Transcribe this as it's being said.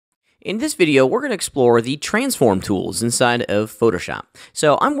In this video, we're going to explore the transform tools inside of Photoshop.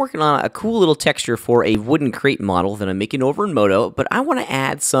 So I'm working on a cool little texture for a wooden crate model that I'm making over in Moto, but I want to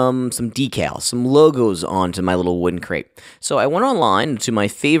add some decals, some logos onto my little wooden crate. So I went online to my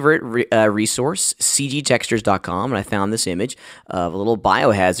favorite resource, cgtextures.com, and I found this image of a little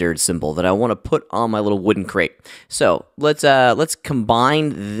biohazard symbol that I want to put on my little wooden crate. So let's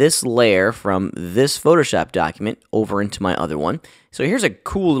combine this layer from this Photoshop document over into my other one. So here's a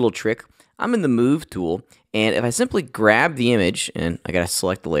cool little trick. I'm in the Move tool, and if I simply grab the image, and I gotta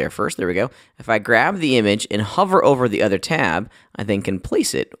select the layer first, there we go. If I grab the image and hover over the other tab, I then can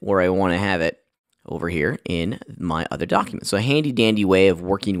place it where I want to have it over here in my other document. So a handy dandy way of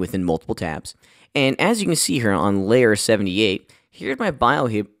working within multiple tabs. And as you can see here on layer 78, here's my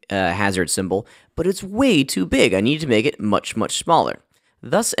biohazard symbol, but it's way too big. I need to make it much smaller.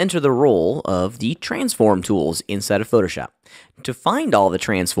 Thus enter the role of the transform tools inside of Photoshop. To find all the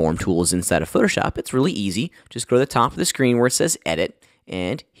transform tools inside of Photoshop, it's really easy. Just go to the top of the screen where it says edit,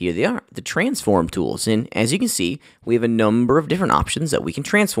 and here they are, the transform tools. And as you can see, we have a number of different options that we can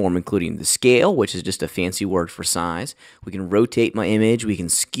transform, including the scale, which is just a fancy word for size. We can rotate my image, we can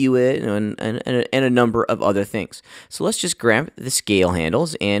skew it, and a number of other things. So let's just grab the scale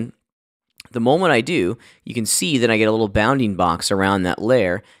handles, and the moment I do, you can see that I get a little bounding box around that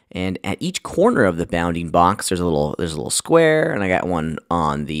layer, and at each corner of the bounding box, there's a little square, and I got one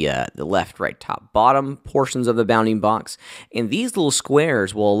on the left, right, top, bottom portions of the bounding box. And these little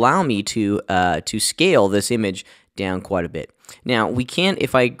squares will allow me to scale this image down quite a bit. Now,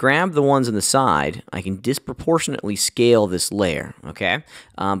 if I grab the ones on the side, I can disproportionately scale this layer, okay?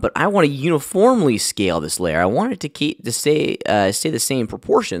 But I want to uniformly scale this layer. I want it to stay the same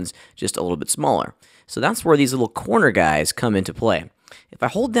proportions, just a little bit smaller. So that's where these little corner guys come into play. If I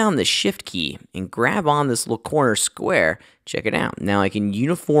hold down the Shift key and grab on this little corner square, check it out. Now I can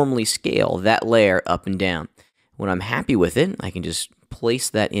uniformly scale that layer up and down. When I'm happy with it, I can just place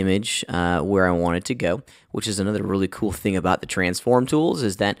that image where I want it to go, which is another really cool thing about the transform tools,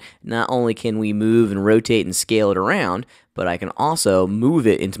 is that not only can we move and rotate and scale it around, but I can also move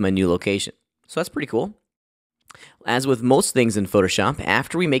it into my new location. So that's pretty cool. As with most things in Photoshop,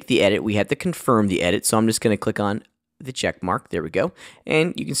 after we make the edit, we have to confirm the edit. So I'm just going to click on the check mark. There we go.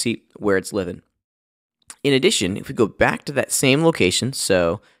 And you can see where it's living. In addition, if we go back to that same location,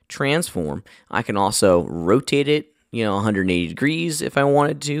 so transform, I can also rotate it 180 degrees if I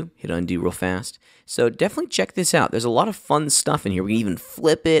wanted to. Hit undo real fast. So definitely check this out. There's a lot of fun stuff in here. We can even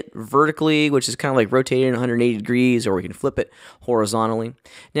flip it vertically, which is kind of like rotating 180 degrees, or we can flip it horizontally.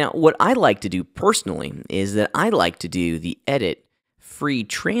 Now, what I like to do personally is that I like to do the edit free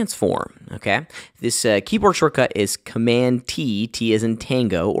transform, okay? This keyboard shortcut is Command T, T as in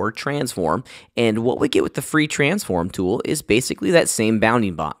tango, or transform, and what we get with the free transform tool is basically that same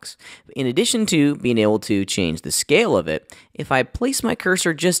bounding box. In addition to being able to change the scale of it, if I place my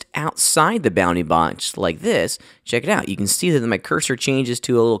cursor just outside the bounding box like this, check it out, you can see that my cursor changes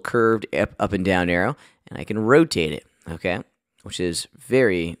to a little curved up and down arrow, and I can rotate it, okay? Which is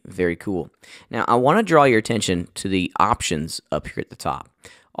very cool. Now, I want to draw your attention to the options up here at the top.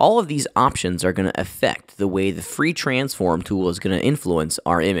 All of these options are going to affect the way the free transform tool is going to influence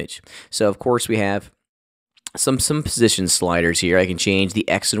our image. So, of course, we have some position sliders here. I can change the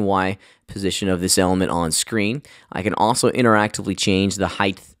X and Y position of this element on screen. I can also interactively change the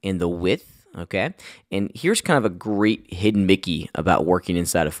height and the width. Okay, and here's kind of a great hidden Mickey about working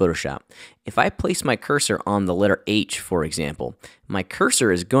inside of Photoshop. If I place my cursor on the letter H, for example, my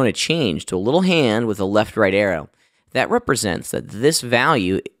cursor is going to change to a little hand with a left-right arrow. That represents that this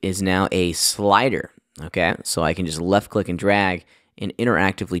value is now a slider. Okay, so I can just left-click and drag and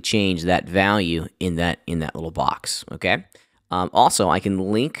interactively change that value in that little box. Okay. Also, I can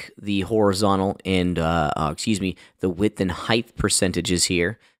link the horizontal and the width and height percentages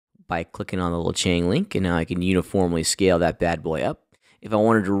here by clicking on the little chain link, and now I can uniformly scale that bad boy up. If I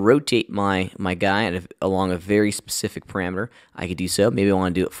wanted to rotate my guy along a very specific parameter, I could do so. Maybe I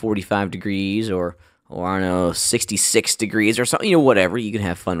want to do it 45 degrees or I don't know, 66 degrees or something, whatever. You can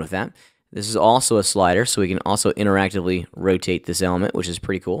have fun with that. This is also a slider, so we can also interactively rotate this element, which is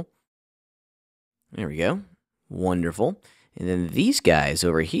pretty cool. There we go. Wonderful. And then these guys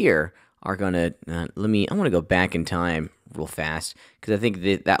over here are gonna I want to go back in time real fast, because I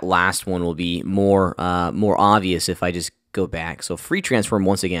think that last one will be more obvious if I just go back. So free transform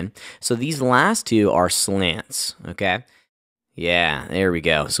once again. So these last two are slants, okay? Yeah, there we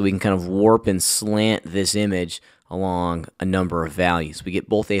go. So we can kind of warp and slant this image along a number of values. We get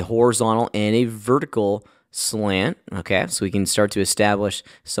both a horizontal and a vertical slant. Okay, so we can start to establish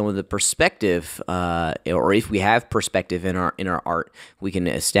some of the perspective, or if we have perspective in our art, we can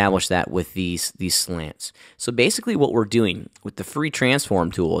establish that with these slants. So basically, what we're doing with the free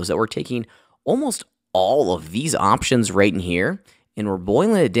transform tool is that we're taking almost all of these options right in here, and we're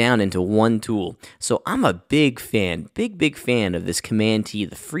boiling it down into one tool. So I'm a big fan, big fan of this Command T,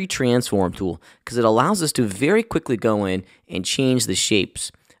 the free transform tool, because it allows us to very quickly go in and change the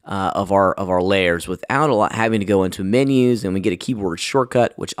shapes of our layers without having to go into menus, and we get a keyboard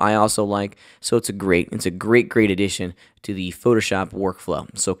shortcut, which I also like. So it's a great addition to the Photoshop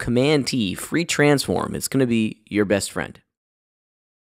workflow. So Command T, free transform, it's going to be your best friend.